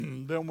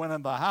then went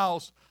in the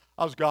house.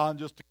 I was gone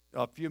just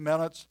a few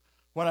minutes.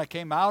 When I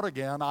came out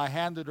again, I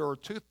handed her a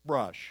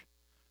toothbrush.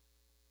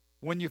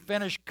 When you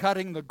finish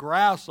cutting the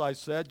grass, I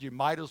said, you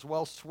might as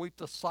well sweep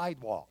the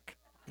sidewalk.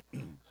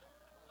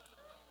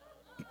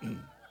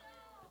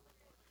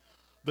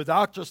 The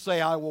doctors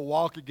say I will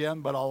walk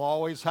again, but I'll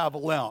always have a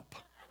limp.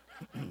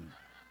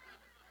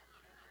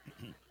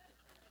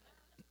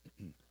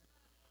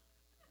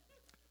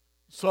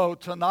 So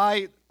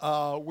tonight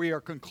we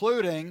are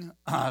concluding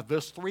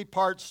this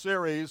three-part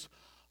series,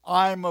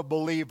 I'm a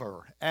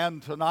Believer.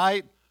 And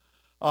tonight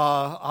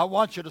I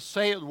want you to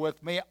say it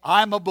with me,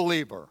 I'm a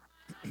believer.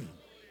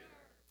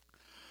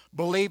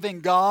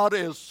 Believing God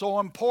is so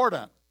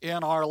important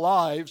in our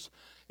lives.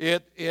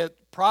 It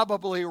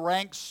probably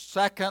ranks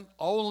second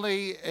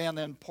only in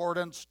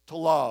importance to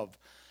love.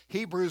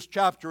 Hebrews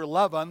chapter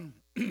 11,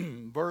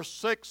 verse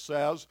 6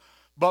 says,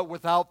 but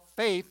without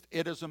faith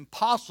it is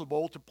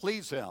impossible to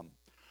please him.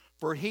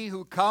 For he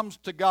who comes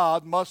to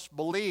God must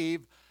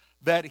believe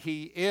that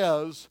he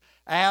is,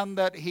 and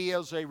that he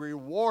is a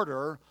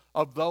rewarder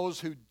of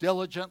those who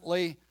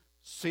diligently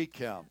seek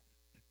him.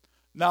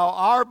 Now,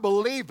 our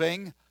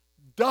believing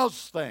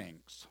does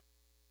things.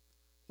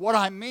 What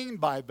I mean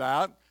by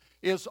that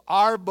is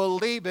our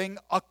believing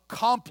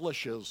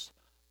accomplishes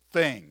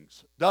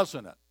things,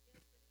 doesn't it?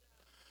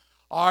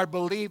 Our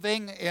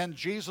believing in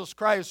Jesus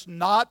Christ,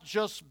 not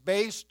just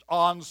based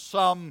on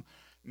some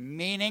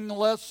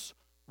meaningless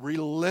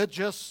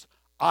religious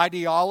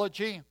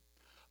ideology.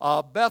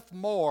 Beth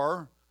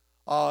Moore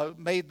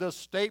made this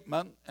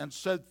statement and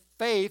said,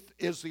 faith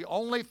is the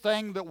only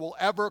thing that will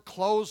ever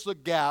close the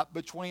gap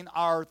between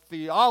our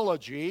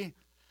theology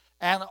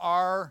and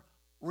our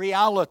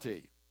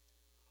reality.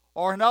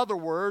 Or in other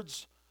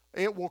words,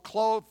 it will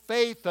close,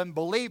 faith and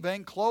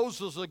believing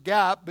closes a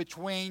gap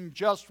between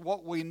just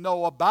what we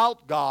know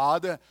about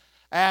God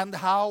and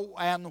how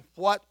and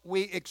what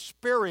we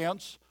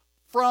experience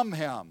from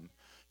him.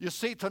 You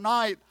see,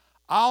 tonight,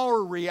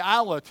 our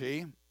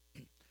reality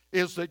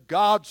is that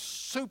God's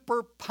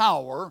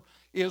superpower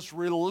is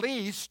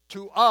released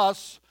to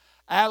us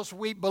as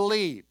we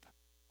believe.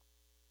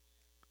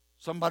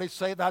 Somebody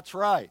say that's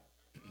right.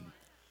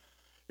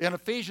 In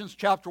Ephesians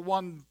chapter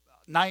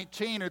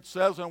 1:19, it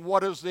says, and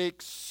what is the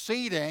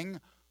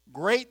exceeding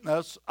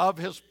greatness of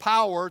his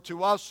power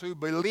to us who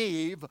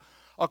believe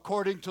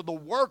according to the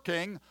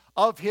working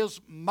of his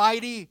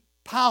mighty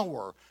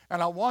power.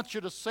 And I want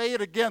you to say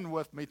it again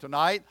with me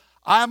tonight.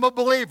 I'm a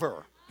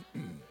believer.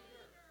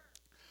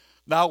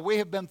 Now, we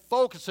have been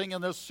focusing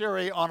in this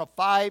series on a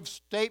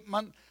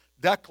 5-statement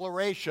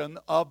declaration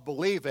of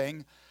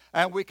believing,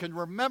 and we can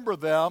remember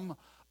them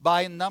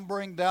by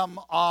numbering them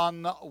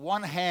on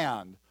one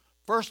hand.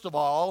 First of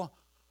all,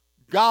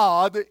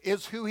 God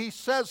is who he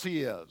says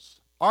he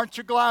is. Aren't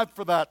you glad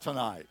for that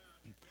tonight?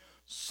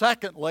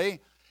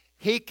 Secondly,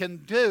 he can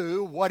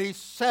do what he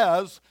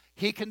says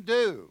he can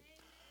do.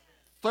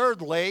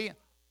 Thirdly,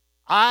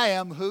 I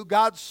am who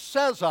God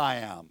says I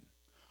am.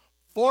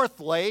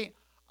 Fourthly,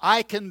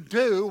 I can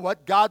do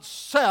what God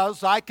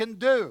says I can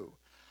do.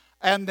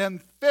 And then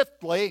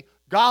fifthly,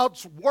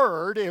 God's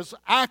word is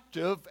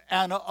active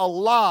and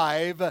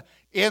alive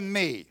in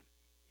me.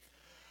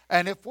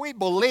 And if we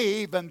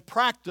believe and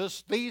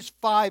practice these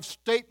 5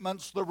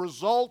 statements, the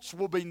results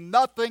will be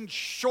nothing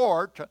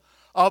short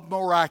of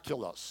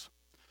miraculous.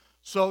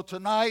 So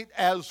tonight,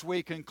 as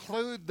we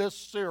conclude this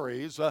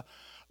series,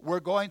 we're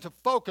going to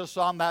focus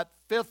on that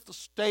 5th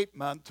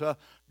statement.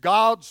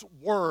 God's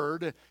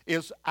word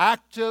is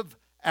active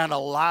and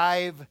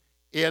alive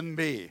in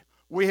me.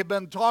 We have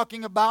been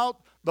talking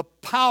about the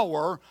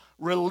power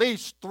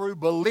released through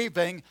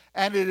believing,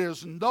 and it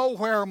is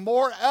nowhere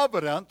more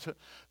evident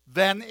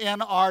than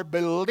in our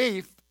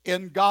belief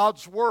in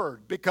God's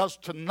word, because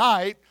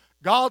tonight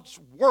God's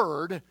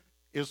word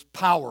is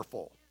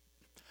powerful.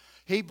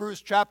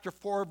 Hebrews chapter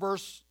 4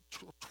 verse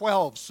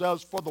 12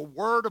 says, for the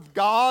word of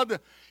God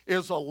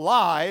is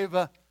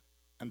alive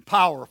and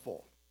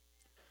powerful.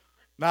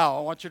 Now,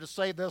 I want you to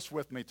say this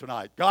with me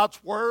tonight.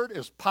 God's word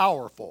is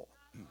powerful.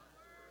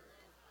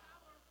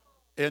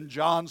 In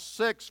John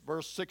 6,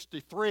 verse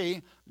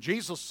 63,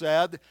 Jesus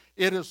said,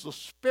 it is the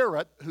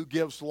Spirit who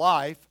gives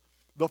life.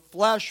 The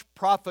flesh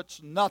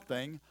profits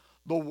nothing.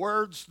 The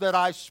words that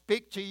I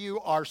speak to you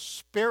are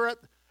spirit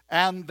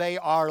and they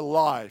are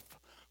life.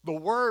 The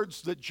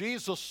words that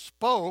Jesus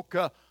spoke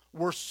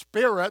were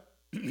spirit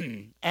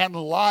and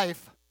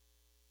life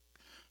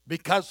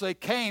because they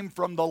came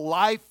from the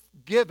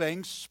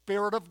life-giving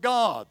Spirit of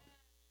God.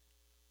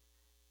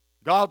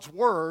 God's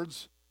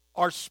words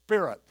are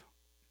spirit.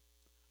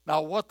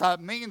 Now, what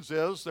that means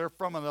is they're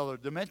from another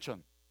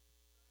dimension.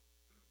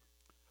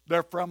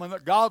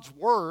 God's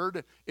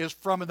word is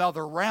from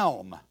another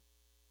realm.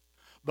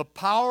 The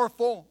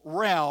powerful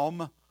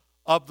realm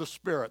of the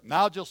Spirit.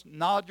 Now just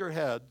nod your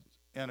head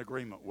in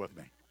agreement with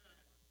me.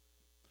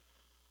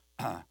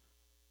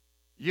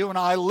 You and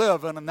I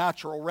live in a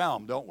natural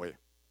realm, don't we?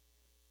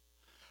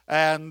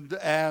 And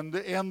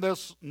in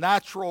this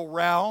natural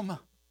realm,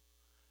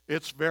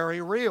 it's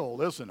very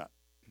real, isn't it?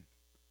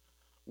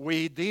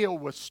 We deal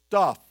with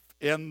stuff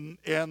in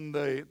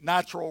the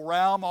natural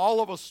realm. All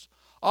of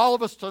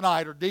us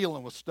tonight are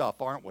dealing with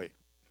stuff, aren't we?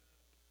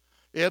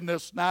 In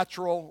this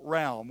natural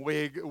realm,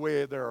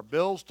 there are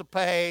bills to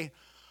pay,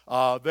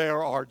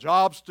 there are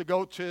jobs to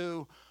go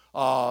to,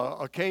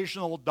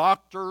 occasional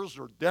doctors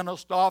or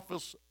dentist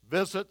office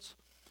visits.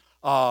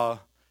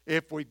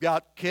 If we've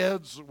got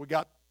kids, we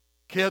got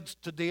kids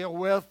to deal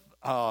with,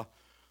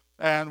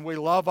 and we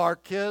love our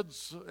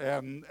kids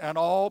and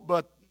all,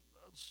 but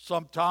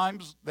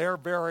sometimes they're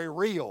very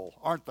real,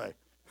 aren't they?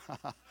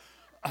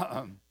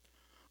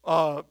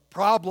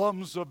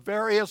 Problems of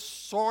various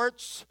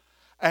sorts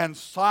and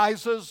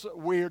sizes.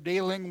 We're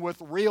dealing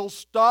with real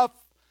stuff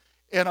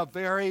in a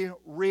very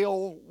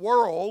real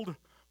world.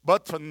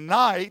 But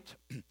tonight,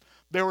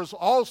 there is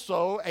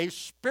also a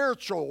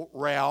spiritual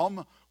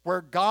realm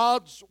where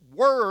God's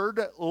Word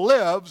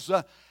lives,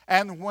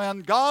 and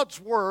when God's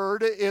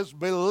Word is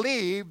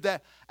believed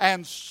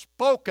and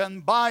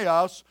spoken by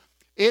us,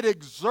 it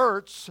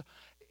exerts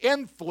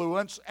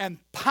influence and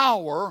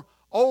power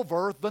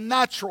over the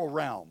natural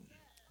realm.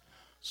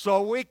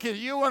 So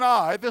you and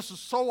I, this is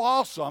so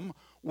awesome,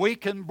 we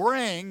can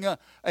bring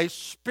a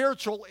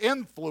spiritual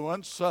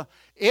influence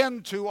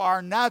into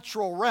our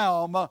natural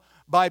realm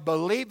by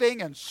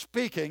believing and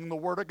speaking the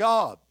Word of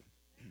God.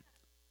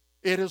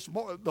 It is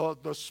more,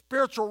 the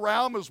spiritual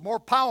realm is more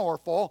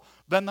powerful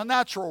than the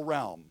natural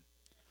realm.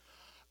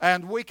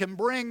 And we can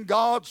bring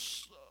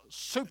God's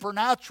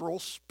supernatural,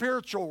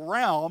 spiritual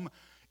realm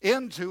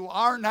into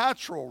our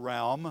natural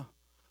realm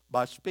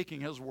by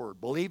speaking His Word,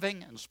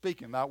 believing and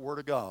speaking that Word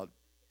of God.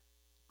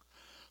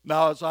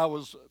 Now, as I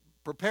was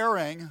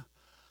preparing,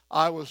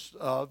 I was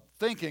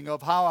thinking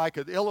of how I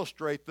could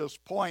illustrate this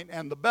point,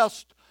 and the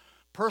best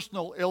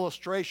personal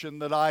illustration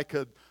that I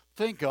could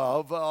think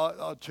of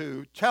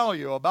to tell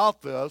you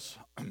about this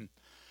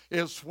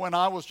is when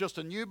I was just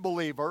a new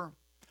believer.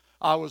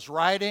 I was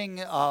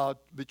riding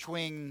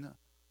between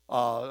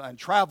and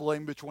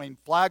traveling between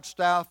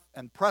Flagstaff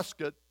and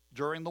Prescott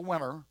during the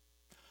winter.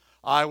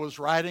 I was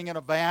riding in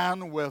a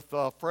van with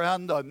a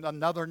friend,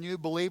 another new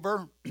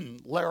believer,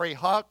 Larry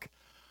Huck.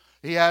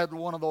 He had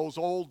one of those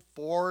old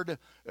Ford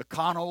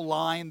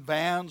Econoline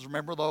vans.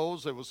 Remember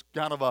those? It was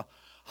kind of a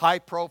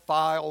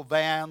high-profile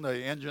van,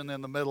 the engine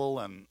in the middle,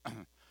 and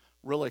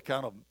really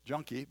kind of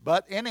junky.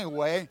 But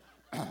anyway,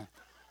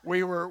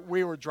 we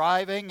were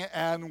driving,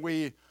 and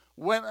we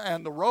went,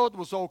 and the road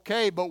was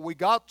okay, but we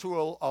got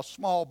to a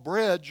small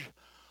bridge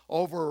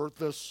over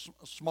this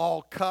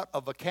small cut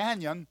of a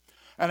canyon.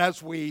 And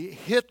as we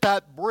hit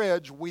that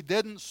bridge, we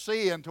didn't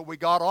see until we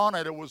got on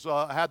it. It was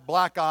had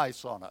black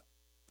ice on it.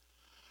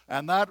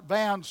 And that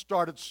van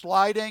started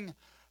sliding,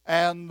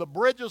 and the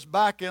bridges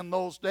back in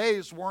those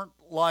days weren't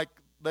like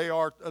they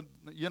are,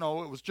 it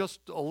was just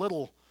a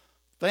little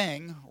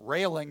thing,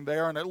 railing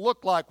there, and it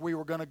looked like we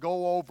were going to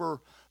go over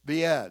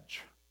the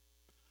edge.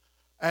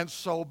 And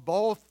so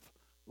both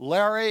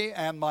Larry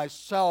and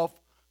myself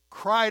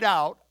cried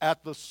out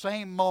at the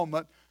same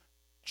moment,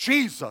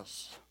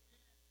 "Jesus!"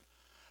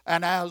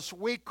 And as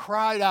we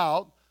cried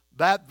out,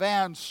 that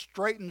van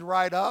straightened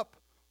right up,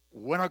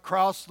 went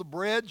across the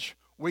bridge.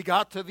 We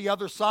got to the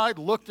other side,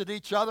 looked at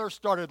each other,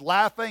 started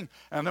laughing,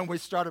 and then we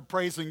started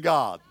praising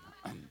God.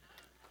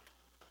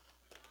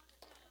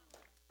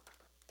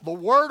 The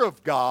Word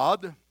of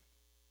God,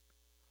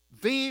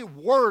 the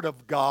Word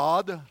of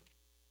God,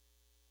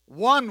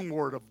 one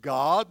Word of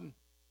God,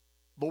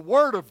 the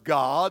Word of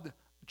God,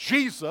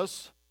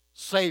 Jesus,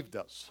 saved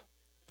us.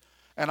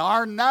 And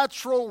our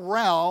natural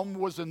realm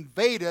was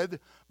invaded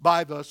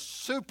by the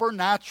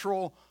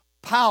supernatural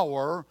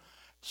power,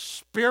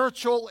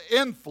 spiritual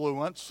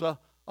influence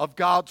of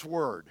God's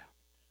Word.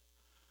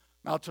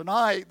 Now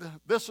tonight,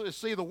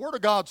 the Word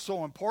of God's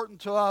so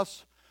important to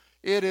us.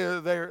 It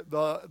is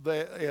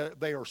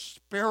they are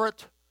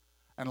spirit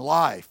and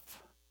life.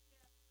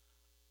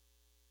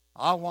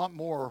 I want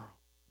more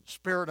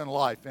spirit and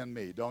life in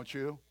me, don't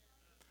you?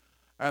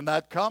 And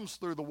that comes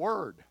through the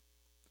Word.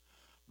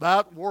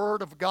 That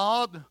Word of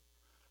God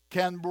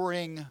can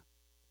bring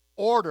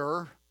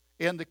order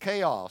into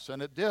chaos,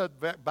 and it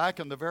did back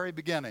in the very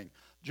beginning.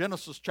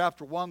 Genesis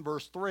chapter 1,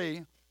 verse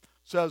 3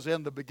 says,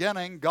 "In the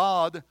beginning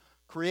God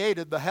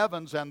created the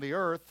heavens and the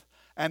earth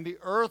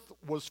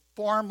was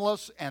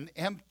formless and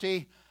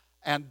empty,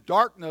 and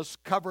darkness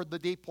covered the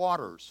deep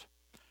waters.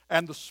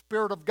 And the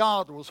Spirit of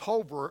God was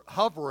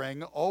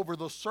hovering over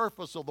the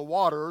surface of the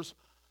waters.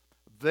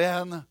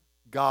 Then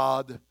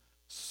God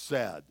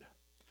said."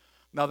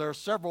 Now, there are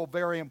several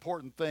very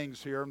important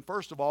things here. And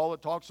first of all,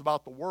 it talks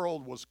about the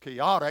world was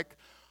chaotic,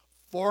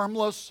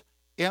 formless,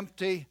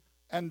 empty,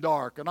 and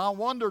dark. And I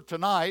wonder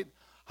tonight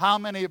how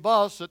many of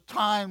us at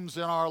times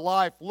in our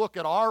life look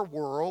at our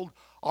world,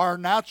 our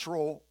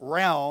natural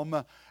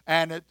realm,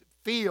 and it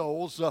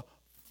feels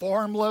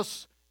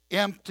formless,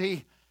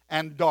 empty,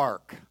 and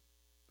dark.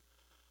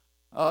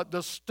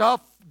 The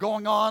stuff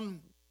going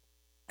on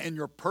in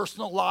your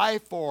personal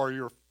life or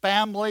your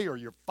family or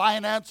your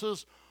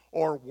finances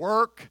or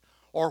work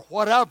or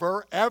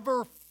whatever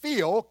ever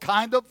feel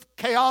kind of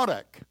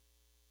chaotic?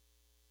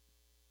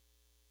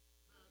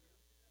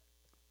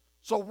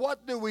 So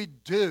what do we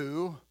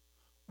do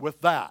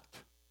with that?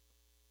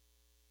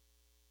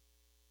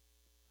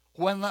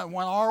 When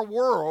our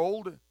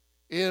world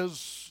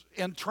is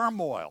in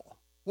turmoil,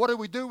 what do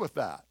we do with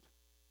that?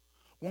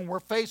 When we're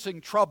facing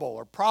trouble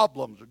or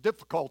problems or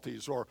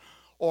difficulties, or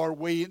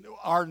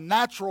our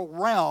natural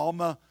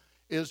realm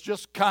is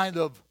just kind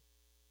of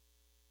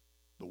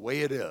the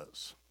way it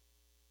is.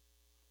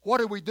 What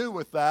do we do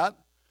with that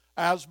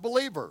as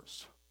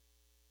believers?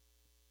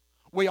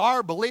 We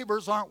are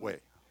believers, aren't we?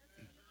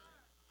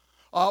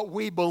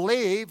 We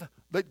believe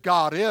that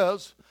God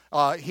is.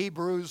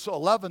 Hebrews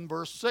 11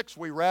 verse 6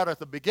 we read at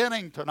the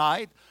beginning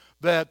tonight,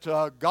 that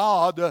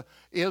God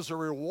is a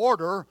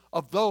rewarder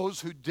of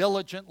those who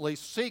diligently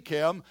seek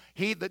Him.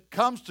 He that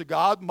comes to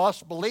God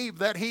must believe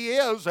that He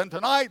is. And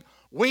tonight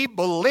we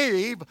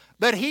believe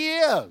that He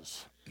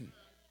is.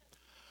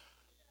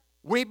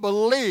 We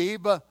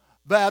believe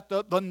that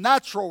the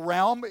natural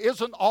realm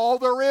isn't all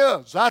there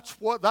is.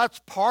 That's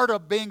part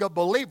of being a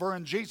believer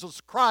in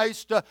Jesus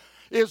Christ,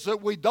 is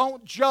that we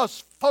don't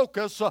just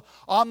focus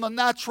on the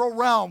natural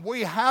realm.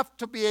 We have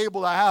to be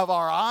able to have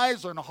our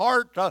eyes and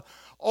heart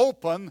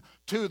open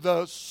to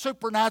the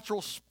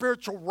supernatural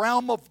spiritual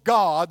realm of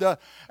God,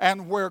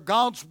 and where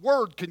God's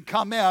Word can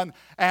come in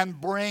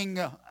and bring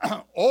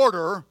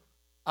order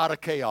out of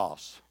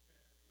chaos.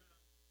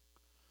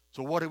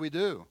 So what do we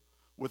do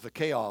with the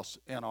chaos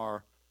in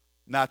our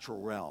natural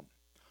realm?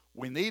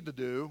 We need to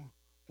do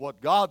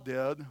what God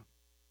did,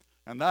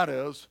 and that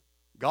is,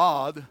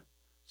 God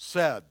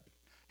said.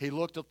 He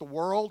looked at the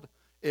world.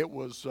 It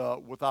was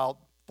without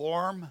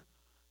form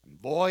and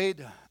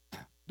void,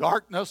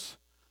 darkness.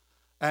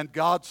 And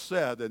God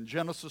said in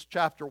Genesis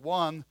chapter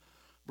 1,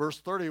 verse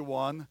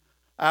 31,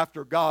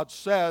 after God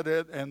said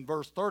it, in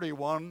verse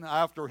 31,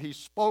 after He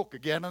spoke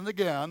again and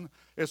again,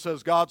 it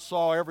says God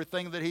saw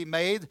everything that He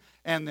made,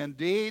 and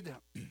indeed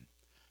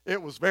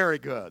it was very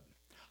good.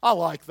 I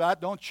like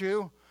that, don't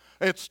you?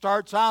 It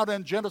starts out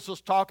in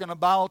Genesis talking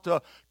about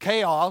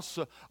chaos,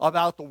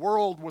 about the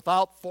world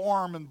without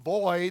form and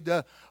void.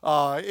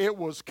 It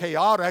was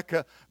chaotic,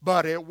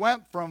 but it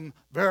went from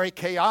very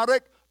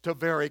chaotic to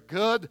very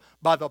good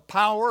by the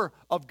power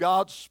of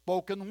God's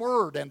spoken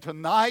word. And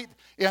tonight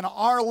in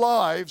our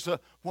lives,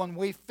 when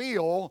we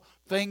feel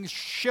things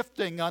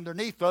shifting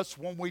underneath us,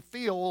 when we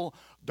feel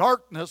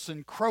darkness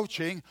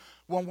encroaching,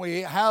 when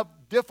we have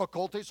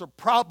difficulties or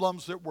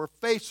problems that we're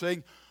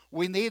facing,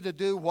 we need to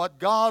do what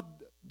God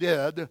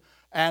did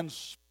and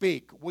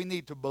speak. We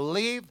need to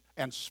believe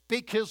and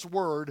speak His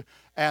word,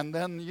 and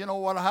then you know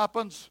what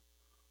happens?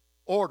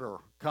 Order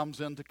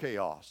comes into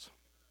chaos.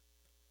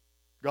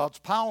 God's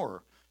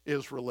power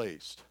is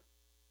released.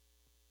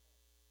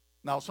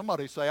 Now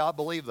somebody say, I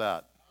believe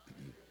that.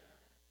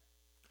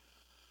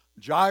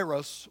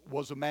 Jairus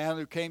was a man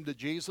who came to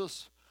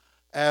Jesus,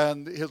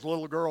 and his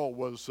little girl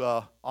was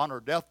on her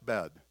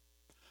deathbed.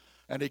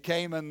 And he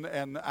came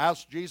and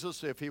asked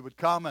Jesus if he would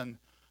come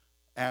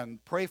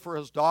and pray for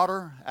his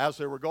daughter as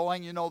they were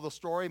going. You know the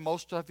story,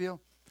 most of you.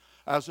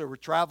 As they were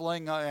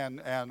traveling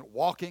and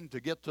walking to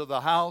get to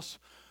the house,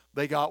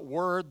 they got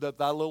word that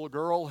little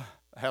girl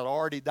had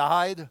already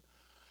died.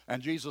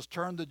 And Jesus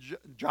turned to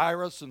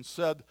Jairus and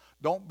said,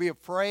 don't be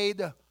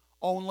afraid,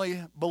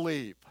 only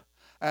believe.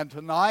 And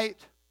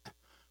tonight,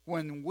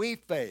 when we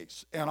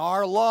face in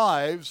our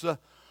lives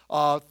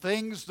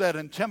things that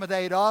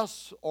intimidate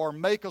us or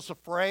make us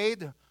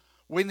afraid,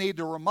 we need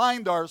to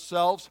remind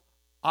ourselves,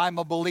 I'm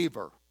a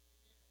believer.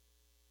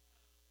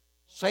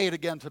 Say it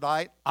again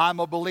tonight,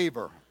 I'm a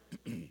believer.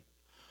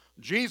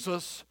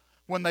 Jesus,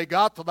 when they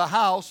got to the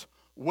house,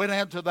 went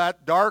into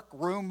that dark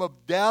room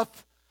of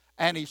death,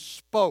 and He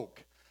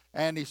spoke.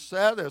 And He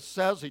said, it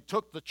says, He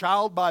took the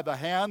child by the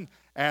hand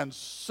and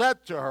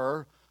said to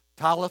her,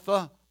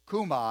 Talitha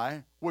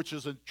Cumi, which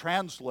is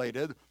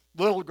translated,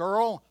 little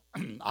girl,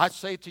 I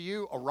say to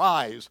you,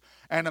 arise.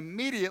 And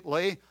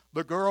immediately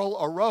the girl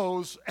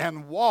arose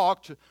and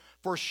walked,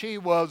 for she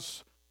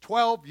was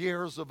 12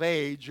 years of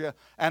age,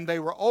 and they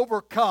were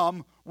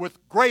overcome with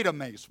great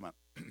amazement.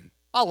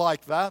 I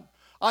like that.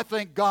 I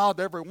think God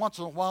every once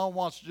in a while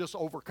wants to just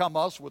overcome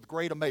us with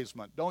great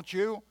amazement, don't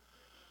you?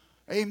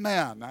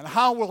 Amen. And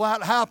how will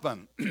that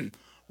happen?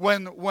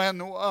 when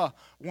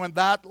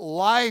that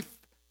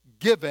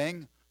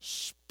life-giving,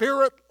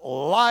 spirit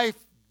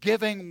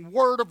life-giving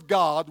word of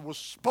God was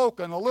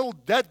spoken, a little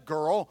dead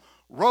girl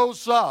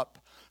rose up.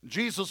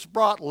 Jesus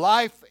brought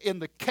life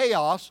into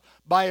chaos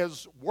by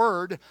His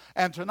word,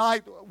 and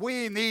tonight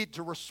we need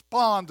to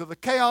respond to the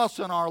chaos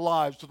in our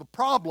lives, to the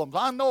problems.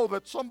 I know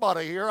that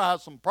somebody here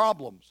has some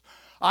problems.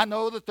 I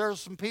know that there's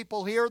some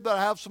people here that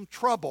have some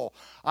trouble.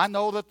 I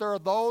know that there are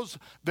those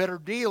that are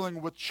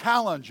dealing with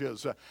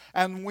challenges,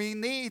 and we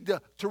need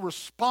to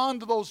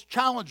respond to those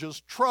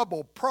challenges,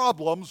 trouble,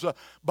 problems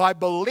by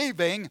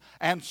believing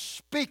and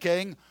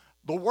speaking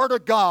the Word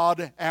of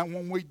God, and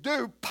when we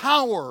do,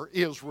 power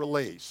is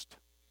released.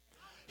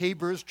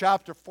 Hebrews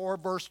chapter 4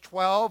 verse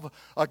 12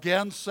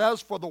 again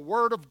says, for the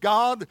Word of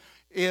God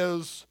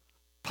is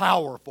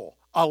powerful.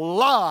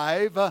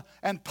 alive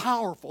and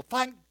powerful.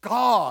 Thank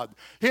God.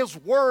 His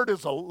word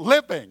is a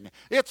living.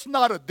 It's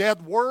not a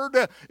dead word.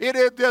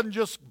 It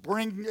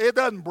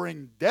doesn't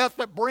bring death,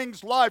 it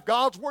brings life.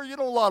 God's word,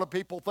 a lot of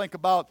people think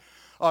about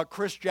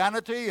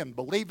Christianity and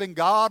believing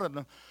God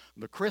and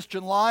the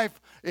Christian life.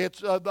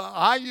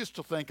 I used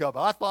to think of it.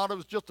 I thought it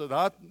was just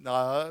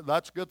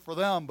that's good for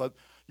them, but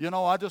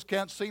I just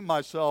can't see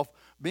myself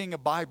being a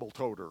Bible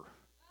toter.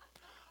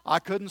 I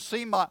could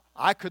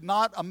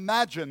not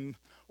imagine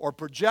or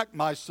project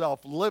myself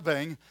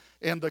living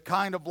in the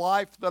kind of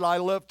life that I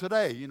live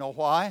today. You know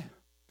why?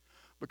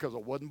 Because I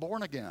wasn't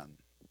born again.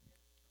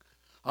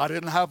 I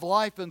didn't have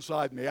life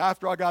inside me.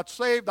 After I got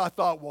saved, I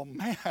thought, well,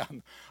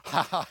 man,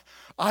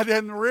 I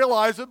didn't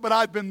realize it, but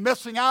I'd been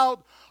missing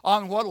out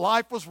on what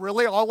life was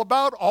really all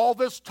about all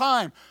this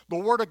time. The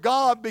Word of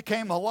God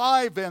became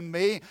alive in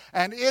me,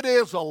 and it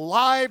is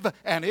alive,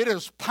 and it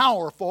is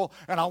powerful,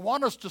 and I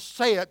want us to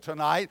say it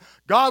tonight.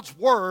 God's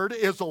Word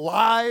is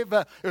alive,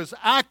 is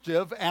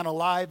active, and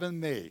alive in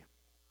me.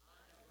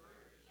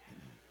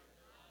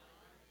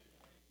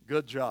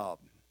 Good job.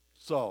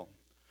 So,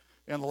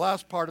 in the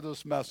last part of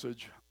this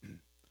message,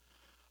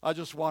 I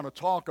just want to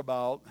talk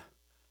about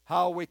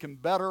how we can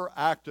better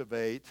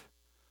activate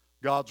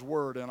God's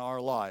Word in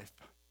our life.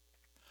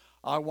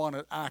 I want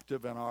it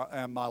active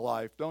in my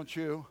life, don't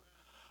you?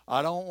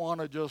 I don't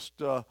want to just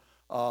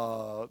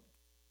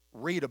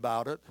read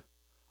about it.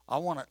 I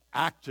want it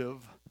active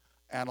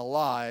and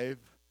alive,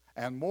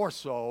 and more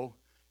so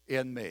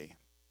in me.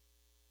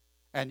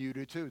 And you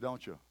do too,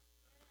 don't you?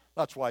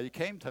 That's why you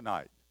came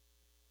tonight.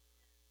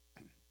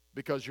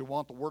 Because you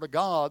want the Word of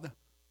God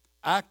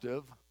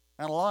active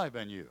and alive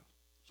in you.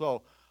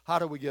 So how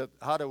do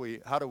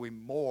we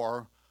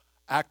more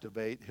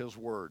activate His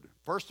Word?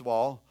 First of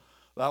all,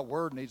 that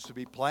Word needs to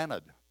be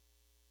planted.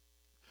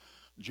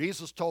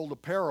 Jesus told a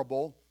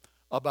parable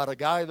about a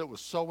guy that was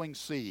sowing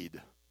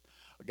seed,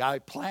 a guy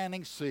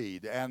planting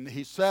seed, and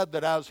he said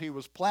that as he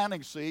was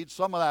planting seed,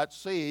 some of that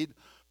seed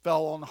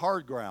fell on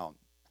hard ground.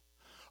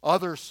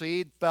 Other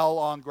seed fell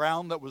on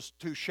ground that was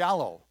too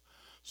shallow.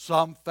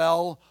 Some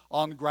fell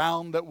on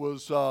ground that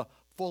was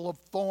full of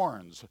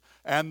thorns,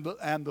 and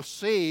the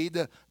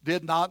seed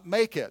did not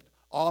make it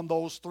on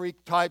those three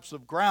types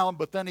of ground.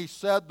 But then he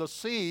said the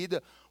seed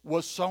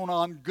was sown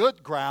on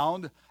good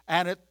ground,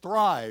 and it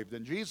thrived.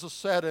 And Jesus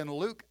said in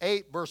Luke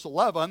 8, verse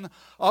 11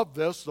 of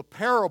this, the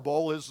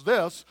parable is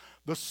this: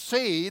 the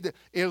seed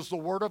is the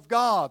Word of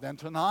God. And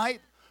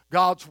tonight,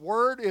 God's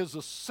Word is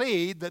a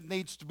seed that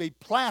needs to be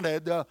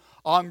planted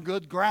on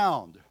good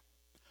ground.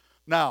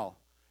 Now,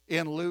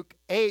 in Luke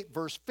 8,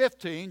 verse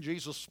 15,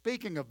 Jesus,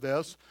 speaking of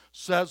this,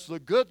 says, the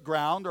good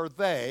ground are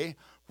they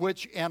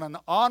which in an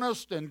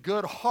honest and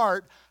good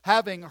heart,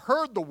 having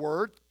heard the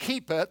word,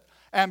 keep it,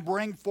 and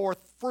bring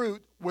forth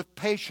fruit with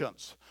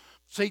patience.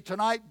 See,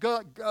 tonight,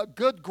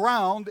 good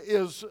ground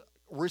is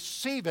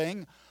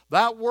receiving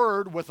that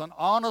word with an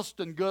honest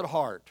and good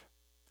heart.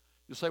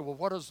 You say, well,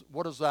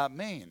 what does that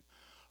mean?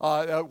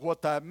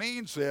 What that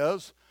means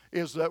is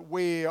that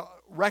we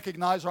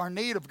recognize our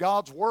need of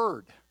God's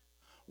word.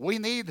 We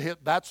need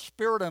that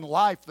spirit and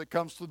life that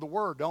comes through the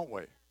Word, don't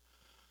we?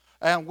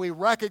 And we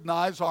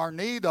recognize our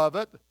need of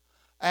it,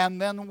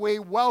 and then we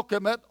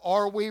welcome it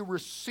or we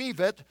receive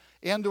it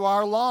into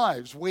our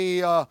lives.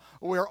 We're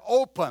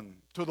open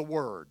to the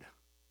Word.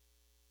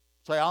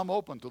 Say, I'm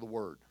open to the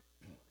Word.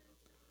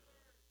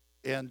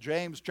 In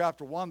James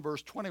chapter 1,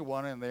 verse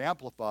 21 in the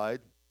Amplified,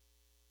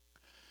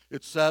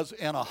 it says,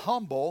 in a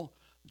humble,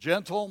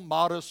 gentle,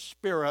 modest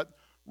spirit,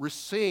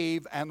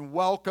 receive and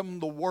welcome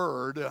the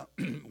word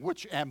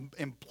which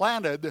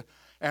implanted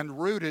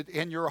and rooted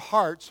in your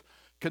hearts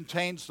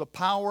contains the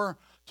power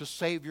to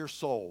save your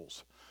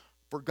souls.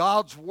 For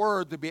God's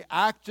word to be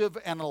active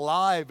and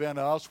alive in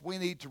us, we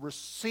need to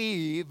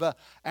receive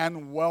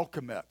and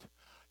welcome it.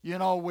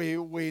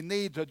 We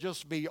need to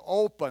just be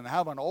open,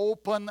 have an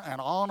open and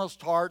honest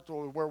heart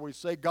where we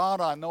say, God,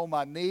 I know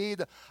my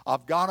need.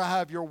 I've got to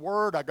have your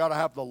word. I've got to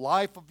have the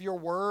life of your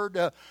word.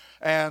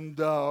 And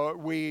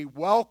we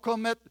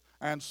welcome it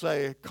and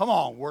say, come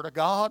on, Word of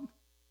God.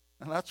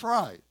 And that's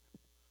right.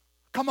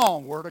 Come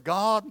on, Word of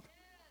God.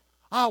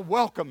 I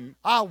welcome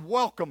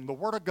the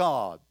Word of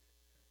God.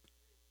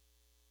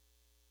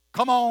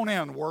 Come on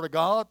in, Word of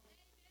God.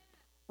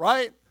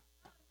 Right?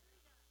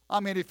 I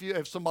mean,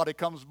 if somebody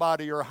comes by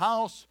to your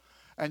house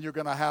and you're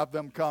going to have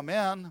them come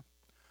in,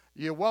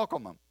 you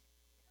welcome them.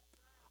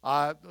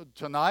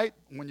 Tonight,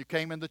 when you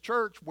came into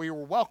church, we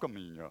were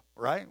welcoming you,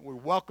 right? We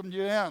welcomed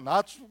you in.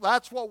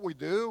 That's what we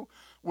do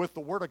with the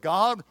Word of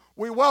God.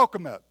 We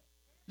welcome it.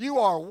 You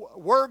are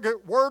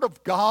Word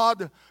of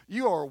God.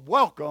 You are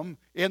welcome.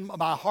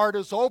 My heart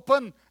is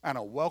open, and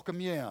I welcome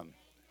you in.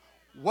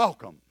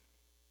 Welcome.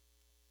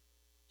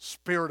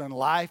 Spirit and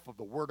life of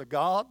the Word of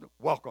God,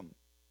 welcome.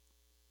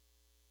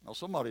 Now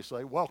somebody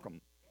say,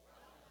 welcome.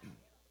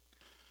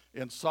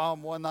 In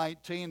Psalm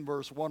 119,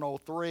 verse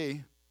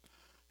 103,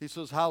 he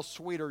says, how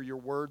sweet are your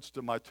words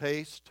to my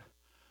taste,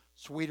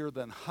 sweeter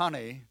than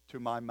honey to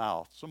my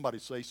mouth. Somebody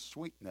say,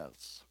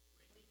 sweetness.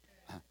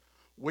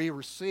 we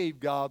receive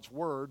God's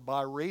Word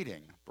by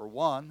reading, for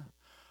one.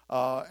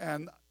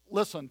 And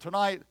listen,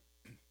 tonight,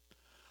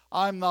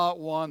 I'm not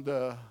one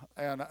to,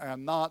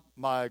 and not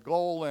my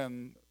goal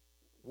in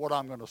what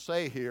I'm going to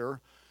say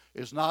here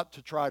is not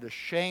to try to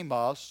shame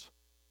us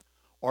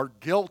or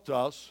guilt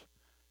us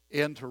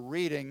into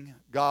reading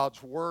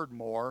God's Word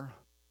more,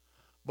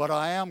 but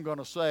I am going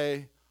to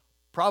say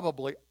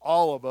probably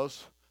all of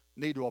us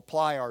need to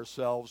apply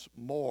ourselves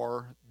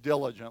more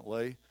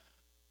diligently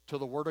to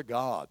the Word of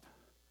God.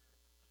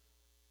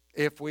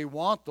 If we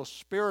want the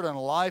spirit and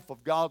life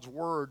of God's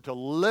Word to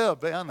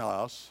live in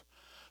us,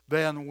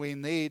 then we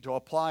need to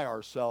apply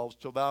ourselves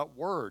to that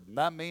Word. And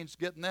that means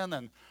getting in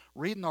and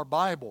reading our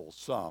Bibles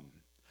some.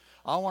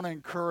 I want to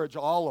encourage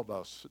all of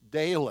us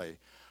daily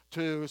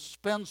to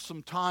spend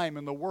some time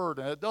in the Word.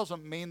 And it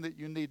doesn't mean that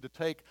you need to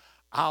take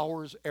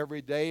hours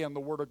every day in the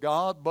Word of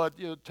God, but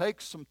you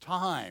take some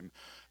time,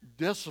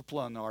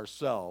 discipline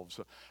ourselves,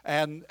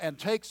 and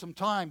take some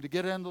time to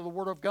get into the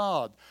Word of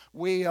God.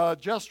 We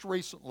just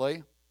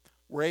recently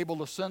were able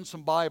to send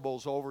some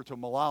Bibles over to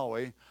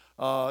Malawi.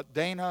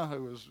 Dana,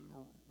 who is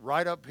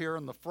right up here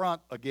in the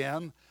front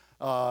again,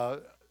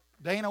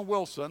 Dana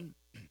Wilson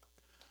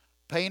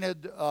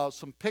painted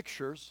some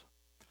pictures,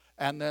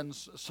 and then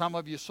some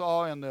of you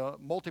saw in the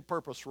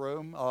multipurpose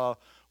room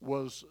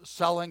was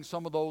selling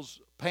some of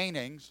those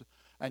paintings,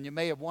 and you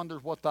may have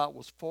wondered what that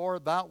was for.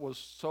 That was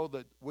so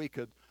that we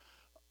could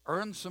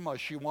earn some,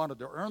 she wanted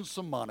to earn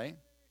some money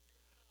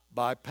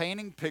by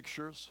painting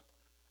pictures,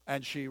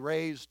 and she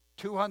raised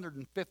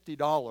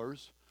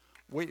 $250.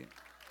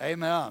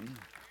 Amen.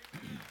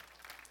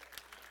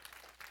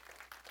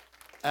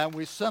 And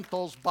we sent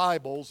those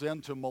Bibles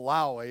into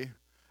Malawi,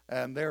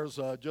 and there's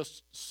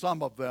just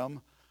some of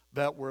them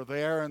that were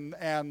there,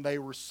 and they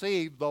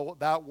received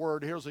that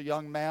Word. Here's a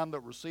young man that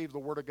received the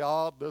Word of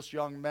God. This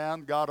young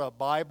man got a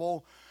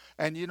Bible.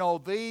 And you know,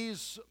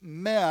 these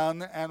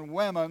men and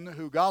women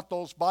who got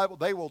those Bibles,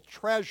 they will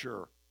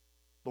treasure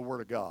the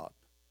Word of God.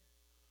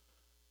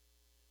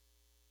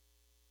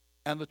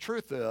 And the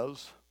truth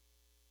is,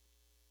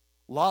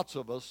 lots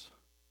of us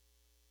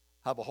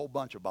have a whole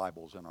bunch of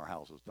Bibles in our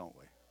houses, don't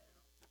we?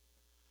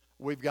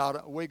 We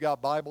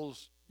got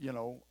Bibles, you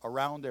know,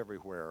 around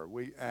everywhere.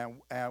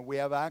 And we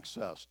have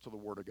access to the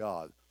Word of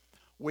God.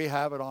 We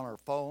have it on our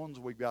phones.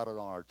 We've got it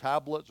on our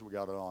tablets. We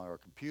got it on our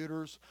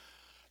computers.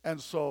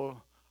 And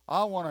so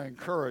I want to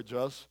encourage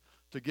us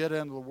to get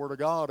into the Word of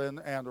God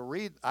and to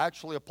read,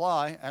 actually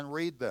apply and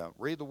read them.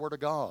 Read the Word of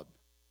God.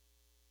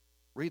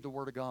 Read the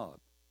Word of God.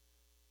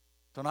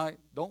 Tonight,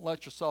 don't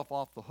let yourself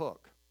off the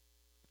hook.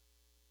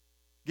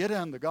 Get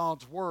into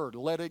God's Word.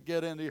 Let it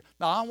get into you.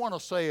 Now, I want to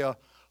say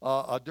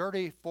a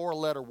dirty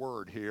four-letter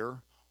word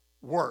here.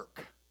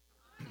 Work.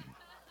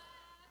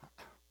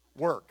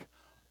 Work.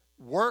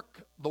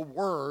 Work the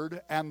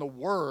Word, and the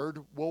Word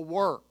will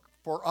work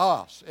for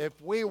us.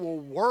 If we will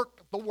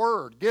work the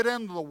Word, get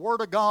into the Word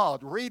of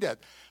God, read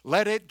it,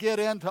 let it get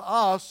into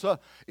us,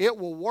 it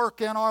will work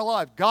in our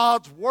life.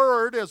 God's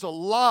Word is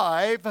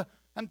alive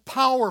and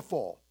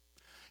powerful.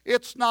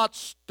 It's not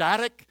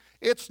static.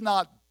 It's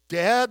not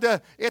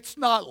dead. It's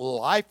not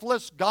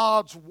lifeless.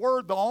 God's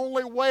Word, the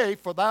only way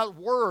for that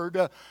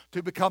Word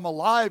to become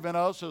alive in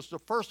us is to,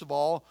 first of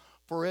all,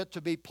 for it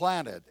to be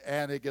planted.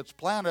 And it gets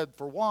planted,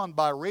 for one,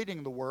 by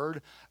reading the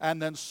Word,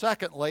 and then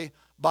secondly,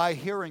 by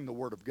hearing the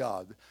Word of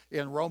God.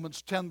 In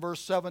Romans 10,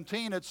 verse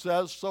 17, it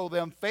says, "So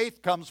then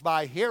faith comes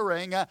by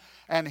hearing,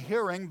 and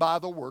hearing by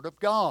the Word of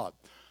God."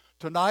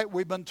 Tonight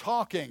we've been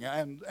talking,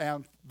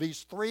 and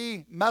these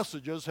three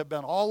messages have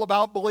been all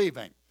about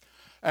believing.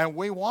 And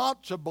we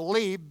want to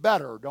believe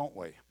better, don't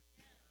we?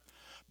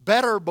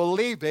 Better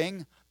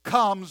believing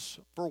comes,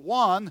 for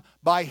one,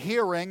 by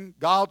hearing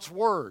God's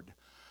Word.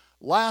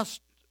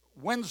 Last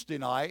Wednesday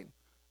night,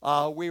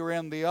 we were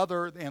in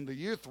the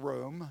youth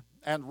room,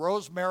 and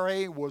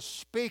Rosemary was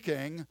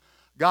speaking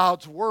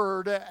God's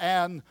Word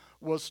and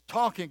was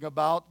talking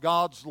about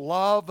God's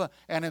love,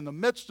 and in the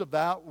midst of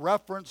that,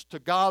 reference to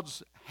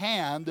God's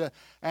hand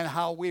and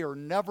how we are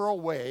never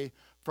away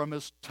from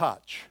His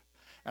touch.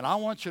 And I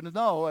want you to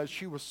know, as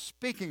she was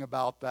speaking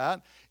about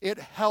that, it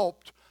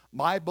helped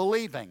my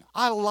believing.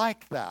 I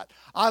like that.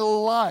 I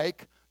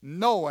like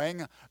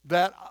knowing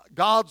that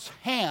God's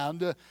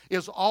hand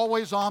is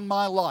always on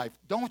my life.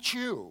 Don't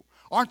you?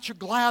 Aren't you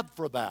glad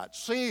for that?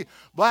 See,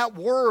 that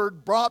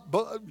Word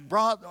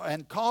brought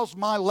and caused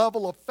my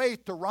level of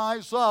faith to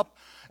rise up,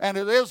 and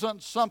it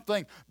isn't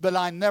something that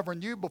I never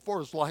knew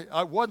before. It's like,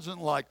 I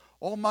wasn't like,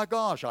 oh my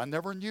gosh, I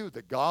never knew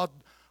that God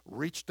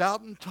reached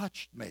out and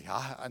touched me.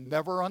 I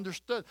never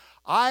understood.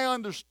 I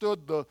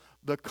understood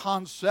the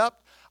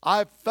concept.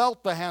 I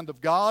felt the hand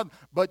of God,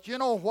 but you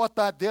know what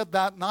that did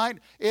that night?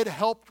 It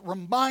helped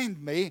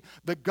remind me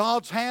that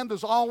God's hand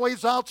is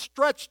always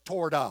outstretched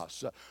toward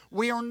us.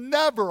 We are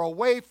never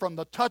away from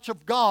the touch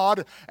of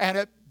God, and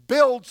it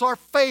builds our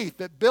faith.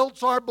 It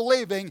builds our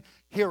believing,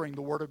 hearing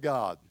the Word of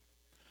God.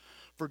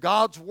 For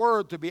God's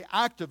Word to be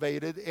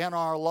activated in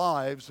our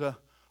lives,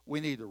 we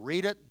need to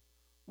read it.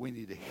 We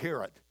need to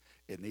hear it.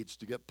 It needs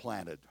to get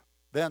planted.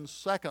 Then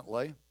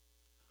secondly,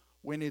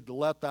 we need to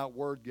let that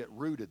word get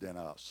rooted in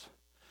us.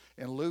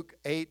 In Luke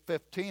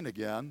 8:15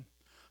 again,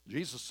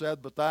 Jesus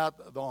said, "But that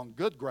on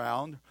good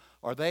ground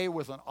are they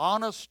with an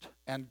honest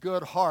and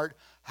good heart,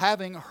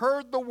 having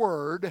heard the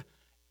word,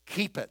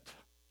 keep it."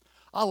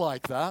 I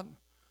like that.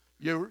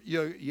 You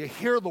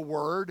hear the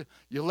word,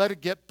 you let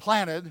it get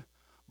planted,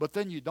 but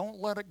then you don't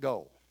let it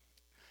go.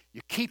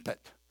 You keep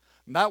it.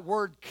 And that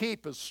word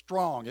keep is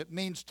strong. It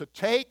means to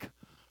take,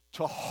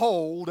 to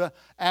hold,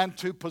 and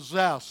to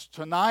possess.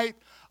 Tonight,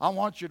 I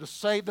want you to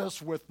say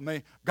this with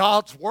me.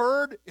 God's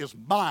word is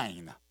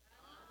mine.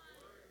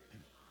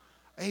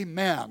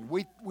 Amen.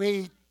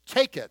 We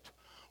take it.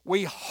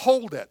 We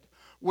hold it.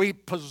 We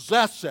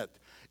possess it.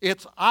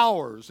 It's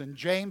ours. In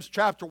James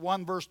chapter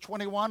 1, verse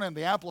 21, in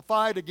the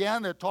Amplified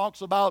again, it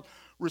talks about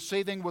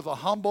receiving with a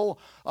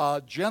humble,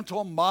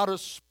 gentle,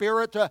 modest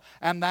spirit,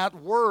 and that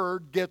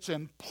word gets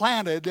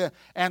implanted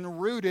and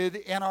rooted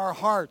in our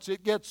hearts.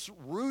 It gets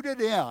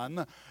rooted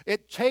in,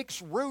 it takes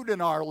root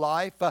in our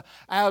life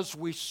as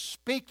we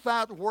speak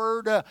that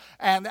word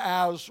and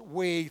as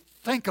we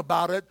think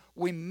about it,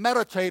 we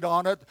meditate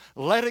on it,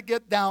 let it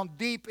get down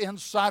deep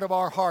inside of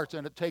our hearts,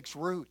 and it takes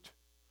root.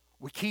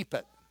 We keep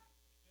it.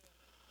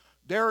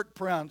 Derek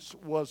Prince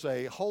was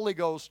a Holy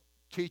Ghost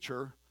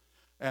teacher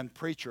and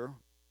preacher.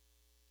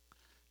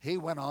 He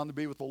went on to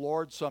be with the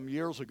Lord some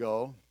years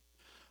ago.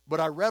 But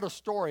I read a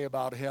story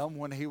about him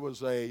when he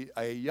was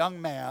a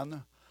young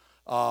man,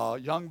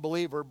 young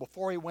believer.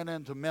 Before he went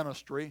into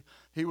ministry,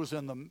 he was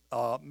in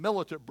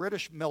the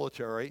British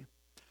military.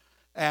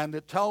 And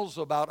it tells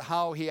about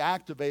how he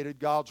activated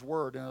God's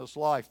word in his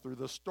life through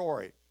this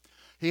story.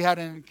 He had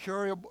an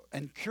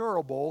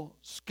incurable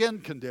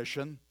skin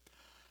condition.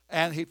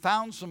 And he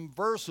found some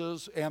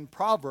verses in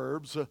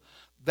Proverbs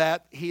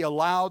that he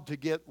allowed to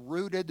get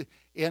rooted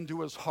into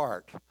his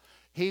heart.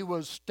 He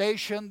was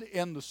stationed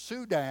in the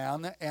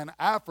Sudan and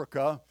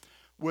Africa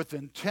with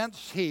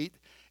intense heat.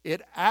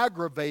 It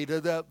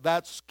aggravated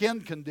that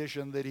skin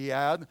condition that he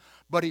had,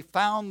 but he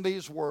found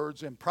these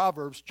words in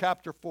Proverbs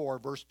chapter 4,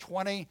 verse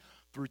 20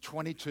 through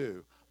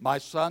 22. "My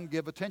son,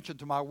 give attention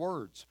to my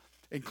words.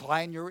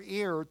 Incline your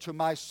ear to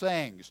my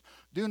sayings.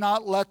 Do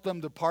not let them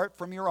depart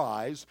from your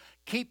eyes.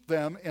 Keep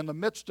them in the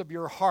midst of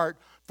your heart,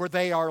 for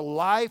they are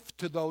life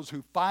to those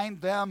who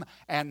find them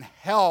and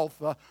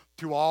health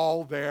to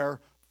all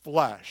their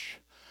flesh."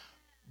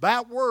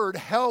 That word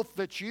health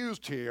that's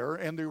used here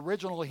in the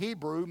original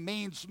Hebrew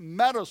means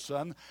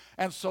medicine.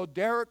 And so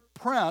Derek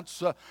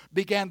Prince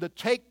began to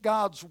take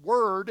God's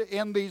word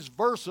in these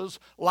verses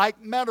like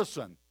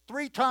medicine.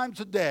 3 times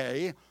a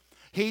day,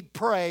 he'd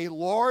pray,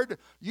 "Lord,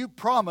 you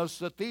promised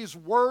that these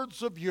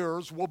words of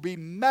yours will be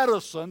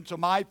medicine to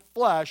my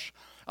flesh.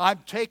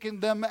 I'm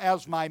taking them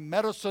as my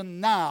medicine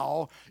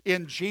now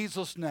in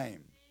Jesus'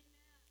 name."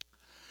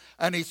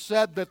 And he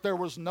said that there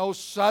was no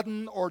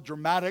sudden or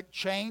dramatic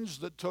change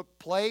that took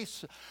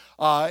place.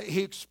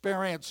 He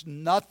experienced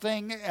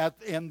nothing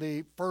in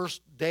the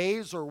first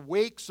days or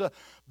weeks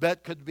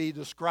that could be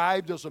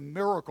described as a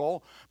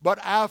miracle. But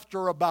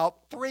after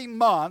about 3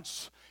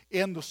 months,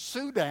 in the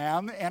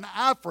Sudan and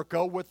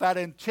Africa with that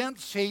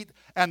intense heat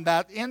and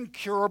that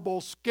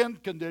incurable skin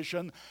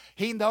condition,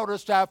 he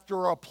noticed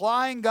after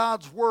applying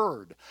God's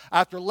word,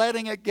 after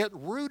letting it get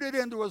rooted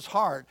into his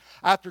heart,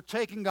 after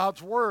taking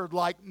God's word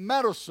like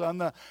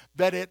medicine,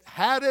 that it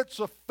had its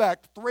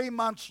effect 3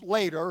 months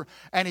later,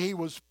 and he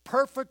was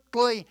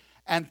perfectly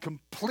and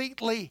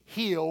completely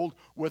healed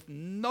with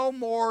no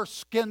more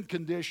skin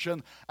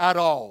condition at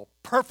all.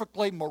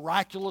 Perfectly,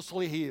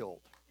 miraculously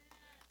healed.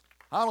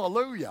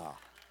 Hallelujah.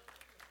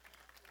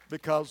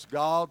 Because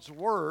God's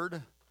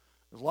word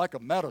is like a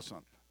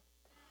medicine.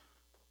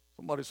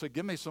 Somebody said,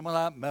 "Give me some of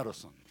that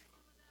medicine."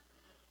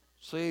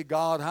 See,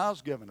 God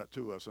has given it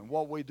to us. And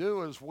what we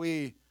do is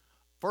we,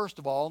 first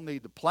of all,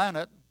 need to plant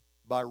it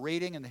by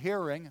reading and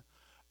hearing.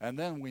 And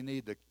then we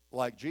need to,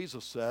 like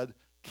Jesus said,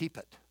 keep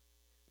it.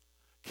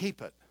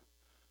 Keep it.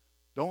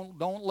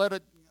 Don't let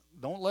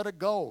it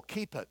go.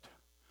 Keep it.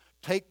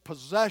 Take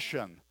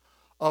possession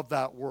of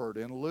that word.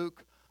 In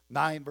Luke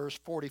 9 verse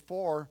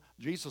 44,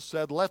 Jesus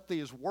said, "Let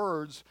these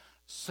words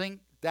sink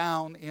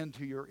down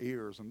into your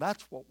ears." And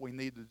that's what we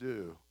need to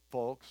do,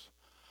 folks.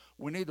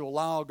 We need to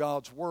allow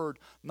God's word,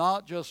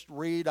 not just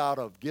read out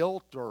of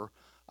guilt or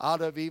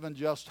out of even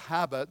just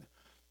habit,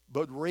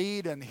 but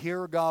read and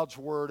hear God's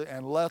word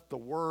and let the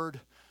word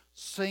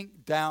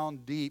sink down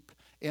deep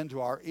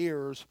into our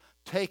ears,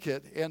 take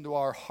it into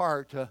our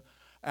heart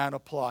and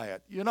apply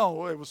it. You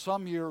know, it was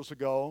some years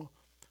ago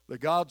that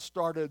God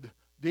started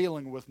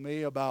dealing with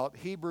me about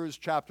Hebrews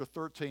chapter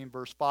 13,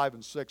 verse 5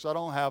 and 6. I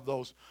don't have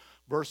those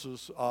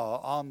verses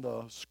on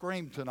the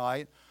screen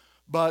tonight,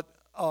 but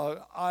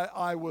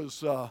I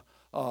was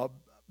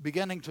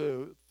beginning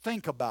to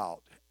think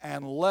about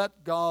and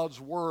let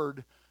God's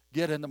word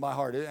get into my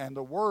heart. And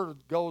the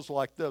word goes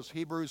like this,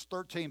 Hebrews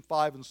 13,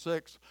 5 and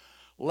 6.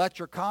 "Let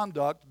your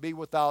conduct be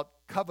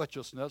without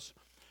covetousness,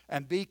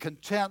 and be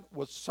content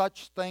with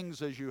such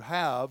things as you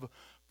have.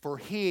 For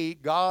he,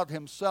 God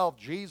himself,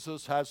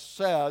 Jesus, has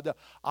said,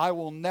 I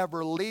will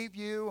never leave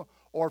you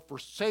or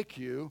forsake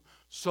you,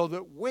 so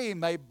that we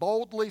may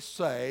boldly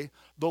say,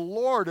 the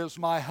Lord is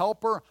my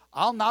helper.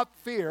 I'll not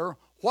fear.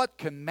 What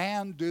can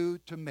man do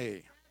to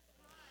me?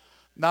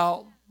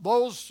 Now,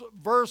 those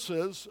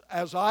verses,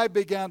 as I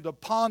began to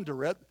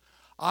ponder it,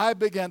 I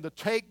began to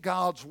take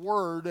God's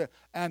word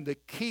and to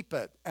keep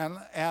it.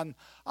 And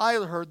I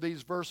had heard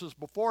these verses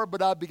before,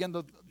 but I began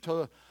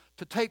to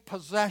take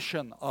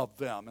possession of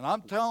them. And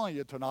I'm telling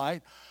you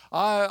tonight,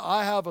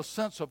 I have a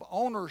sense of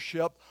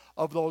ownership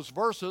of those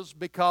verses,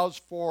 because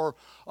for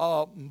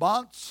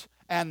months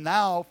and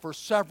now for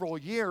several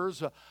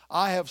years,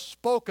 I have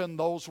spoken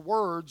those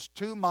words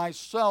to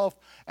myself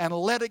and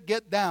let it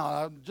get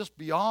down, just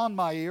beyond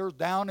my ears,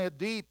 down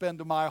deep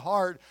into my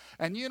heart.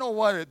 And you know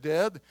what it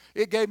did?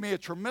 It gave me a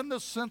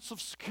tremendous sense of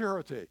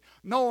security,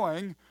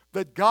 knowing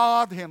that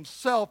God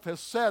himself has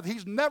said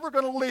he's never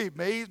going to leave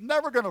me, he's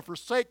never going to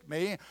forsake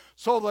me,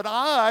 so that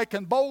I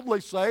can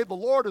boldly say, the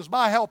Lord is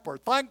my helper.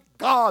 Thank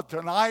God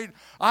tonight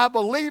I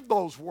believe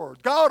those words.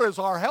 God is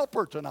our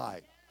helper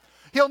tonight.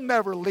 He'll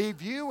never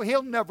leave you.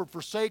 He'll never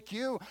forsake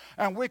you.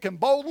 And we can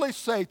boldly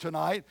say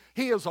tonight,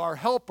 he is our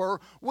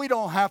helper. We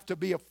don't have to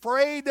be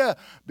afraid,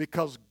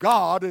 because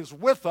God is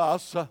with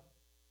us.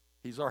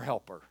 He's our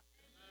helper.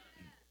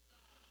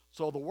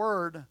 So the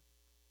word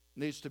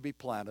needs to be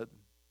planted.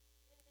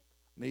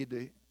 Need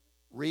to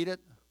read it.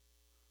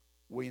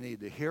 We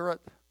need to hear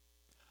it.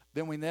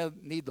 Then we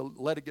need to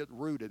let it get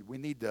rooted. We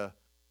need to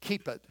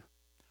keep it.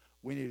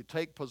 We need to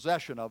take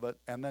possession of it.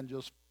 And then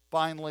just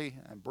finally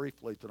and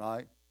briefly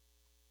tonight,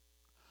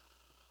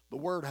 the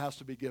word has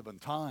to be given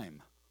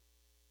time.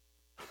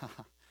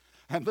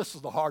 And this is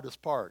the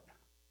hardest part,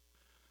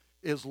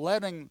 is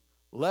letting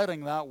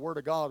that word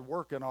of God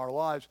work in our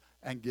lives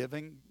and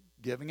giving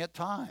it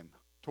time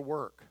to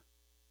work.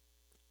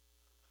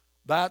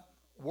 That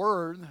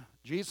word,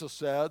 Jesus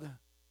said,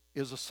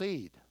 is a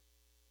seed.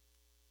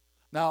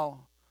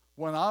 Now,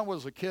 when I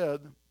was a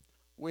kid,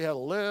 we had a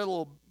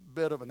little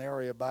bit of an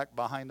area back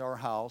behind our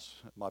house,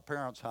 my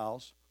parents'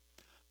 house,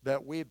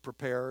 that we had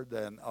prepared,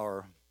 and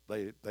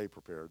they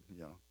prepared,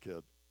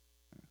 kid.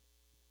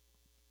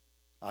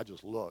 I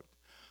just looked.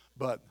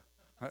 But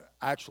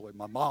actually,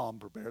 my mom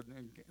prepared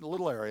a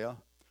little area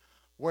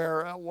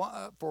where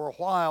for a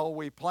while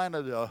we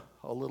planted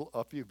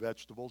a few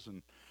vegetables.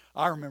 And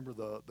I remember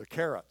the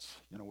carrots.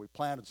 We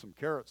planted some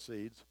carrot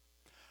seeds,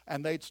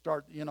 and they'd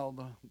start,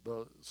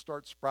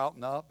 start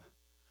sprouting up.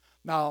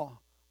 Now,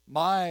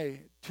 my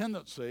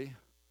tendency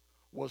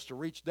was to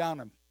reach down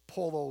and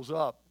pull those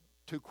up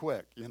too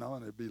quick, and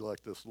it'd be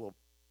like this little.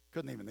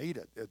 Couldn't even eat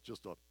it. It's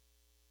just a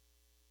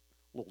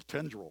little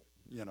tendril,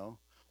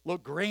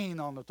 Looked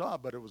green on the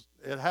top, but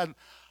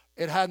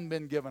it hadn't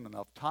been given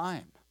enough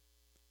time.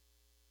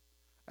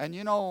 And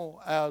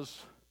as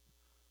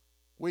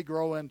we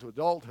grow into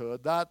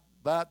adulthood,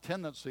 that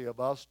tendency of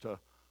us to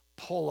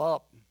pull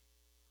up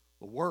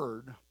the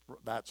word,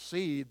 that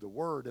seed, the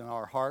word in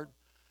our heart,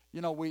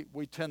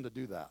 we tend to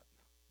do that.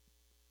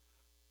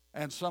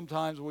 And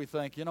sometimes we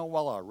think,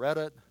 well, I read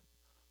it,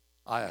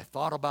 I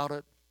thought about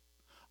it,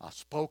 I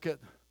spoke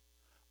it,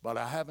 but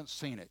I haven't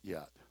seen it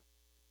yet.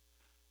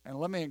 And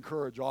let me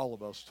encourage all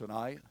of us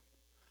tonight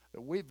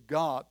that we've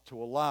got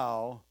to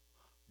allow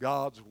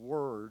God's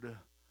word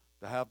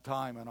to have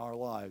time in our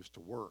lives to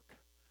work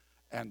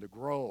and to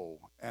grow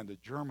and to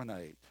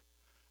germinate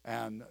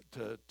and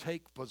to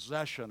take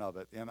possession of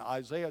it. In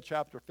Isaiah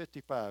chapter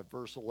 55,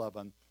 verse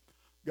 11,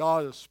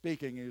 God is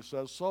speaking. He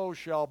says, so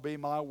shall be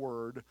my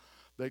word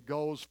that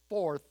goes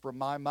forth from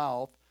my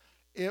mouth.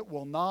 It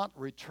will not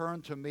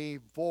return to me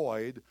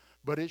void,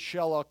 but it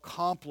shall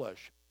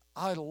accomplish.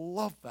 I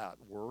love that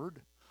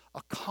word,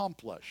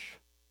 accomplish.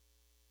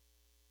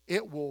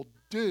 It will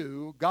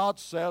do, God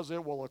says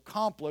it will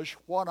accomplish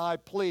what I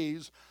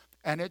please,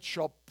 and it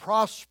shall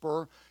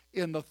prosper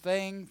in the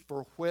thing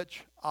for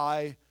which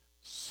I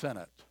sent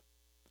it.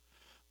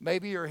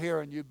 Maybe you're here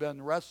and you've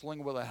been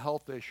wrestling with a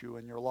health issue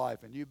in your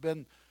life, and you've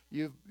been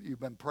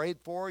prayed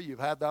for, you've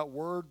had that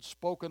word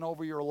spoken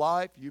over your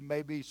life. You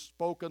may be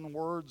spoken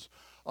words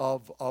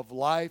of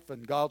life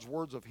and God's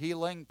words of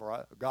healing.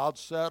 For God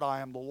said,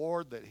 I am the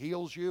Lord that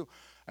heals you.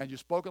 And you've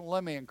spoken.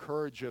 Let me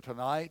encourage you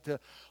tonight to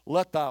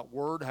let that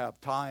word have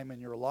time in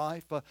your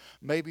life.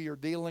 Maybe you're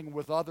dealing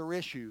with other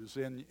issues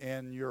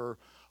in your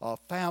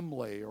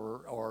family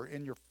or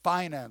in your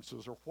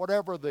finances or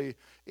whatever the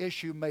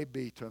issue may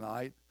be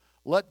tonight.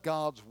 Let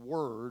God's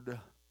word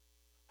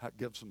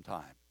give some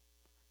time.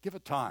 Give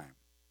it time.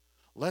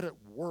 Let it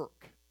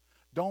work.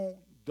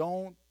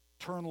 Don't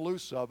turn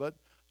loose of it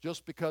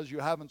just because you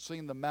haven't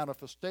seen the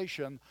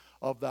manifestation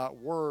of that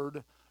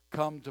word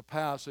come to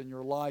pass in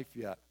your life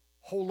yet.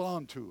 Hold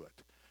on to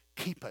it.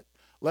 Keep it.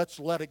 Let's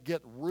let it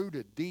get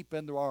rooted deep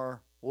into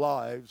our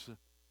lives and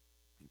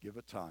give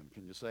it time.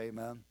 Can you say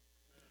amen?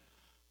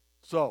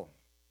 So,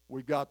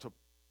 we've got to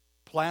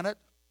plant it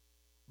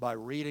by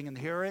reading and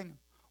hearing.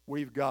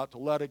 We've got to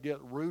let it get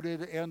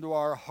rooted into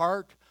our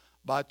heart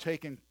by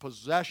taking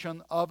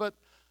possession of it.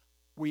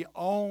 We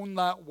own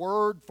that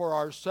word for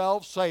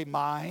ourselves. Say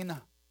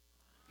mine.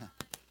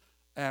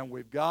 And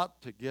we've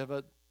got to give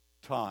it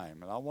time.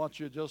 And I want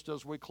you, just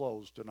as we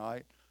close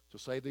tonight, to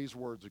say these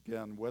words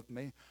again with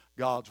me.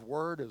 God's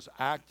word is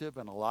active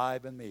and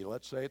alive in me.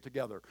 Let's say it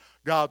together.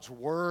 God's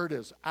word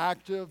is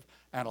active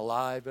and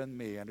alive in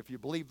me. And if you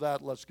believe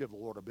that, let's give the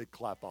Lord a big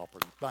clap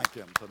offering. Thank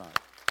him tonight.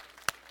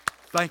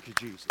 Thank you,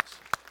 Jesus.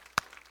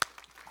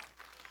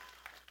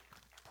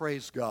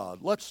 Praise God.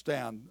 Let's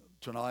stand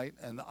tonight,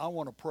 and I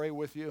want to pray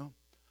with you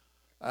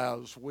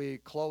as we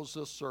close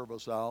this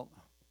service out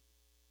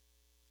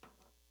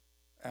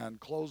and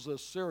close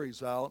this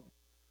series out.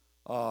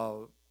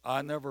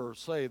 I never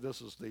say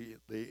this is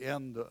the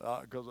end,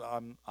 because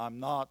I'm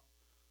not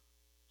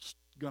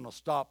going to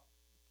stop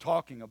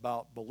talking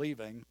about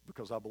believing,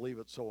 because I believe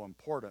it's so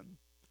important.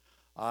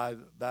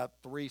 That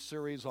 3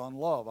 series on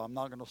love, I'm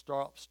not going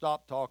to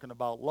stop talking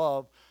about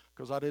love,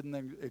 because I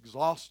didn't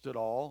exhaust it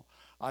all.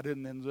 I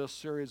didn't in this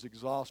series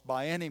exhaust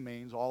by any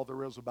means all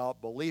there is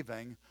about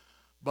believing.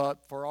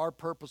 But for our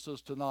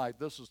purposes tonight,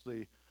 this is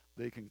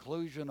the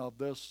conclusion of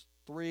this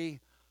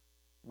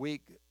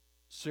 3-week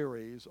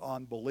series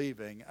on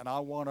believing, and I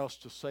want us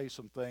to say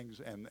some things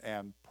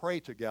and pray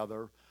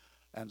together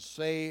and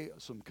say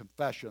some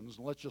confessions.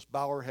 And let's just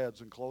bow our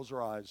heads and close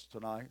our eyes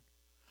tonight.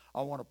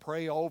 I want to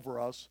pray over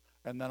us,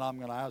 and then I'm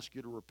going to ask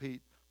you to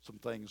repeat some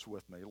things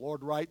with me.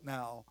 Lord, right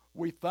now,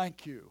 we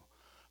thank you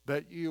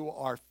that you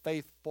are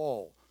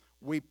faithful.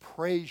 We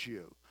praise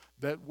you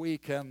that we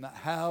can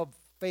have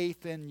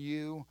faith in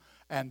you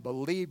and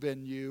believe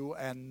in you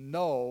and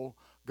know,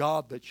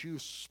 God, that you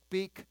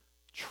speak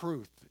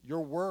truth.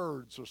 Your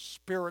words are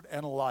spirit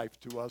and life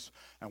to us,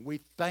 and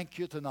we thank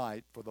you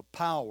tonight for the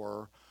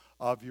power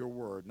of your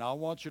word. Now I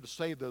want you to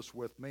say this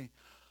with me.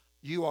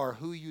 You are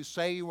who you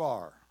say you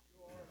are.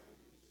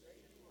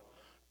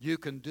 You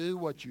can do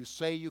what you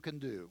say you can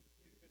do.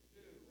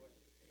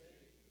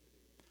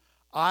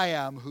 I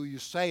am who you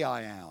say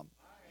I am.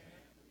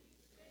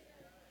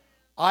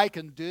 I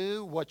can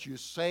do what you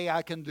say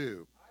I can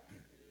do.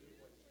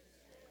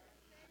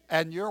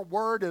 And your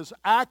word is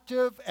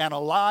active and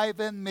alive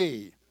in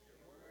me.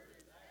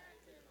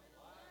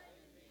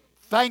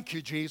 Thank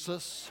you,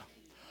 Jesus.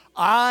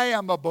 I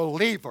am a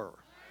believer.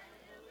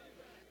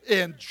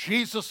 In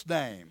Jesus'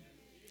 name.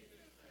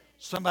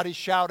 Somebody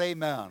shout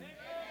amen.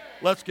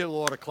 Let's give the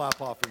Lord a clap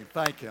offering.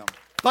 Thank him.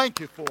 Thank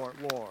you for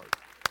it, Lord.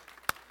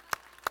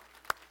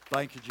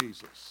 Thank you,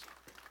 Jesus.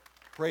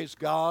 Praise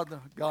God.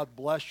 God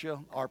bless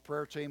you. Our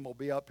prayer team will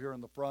be up here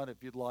in the front.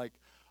 If you'd like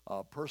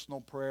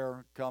personal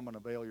prayer, come and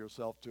avail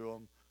yourself to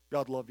them.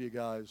 God love you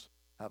guys.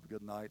 Have a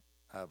good night.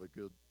 Have a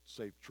good,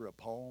 safe trip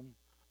home.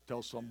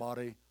 Tell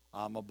somebody,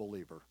 I'm a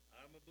believer.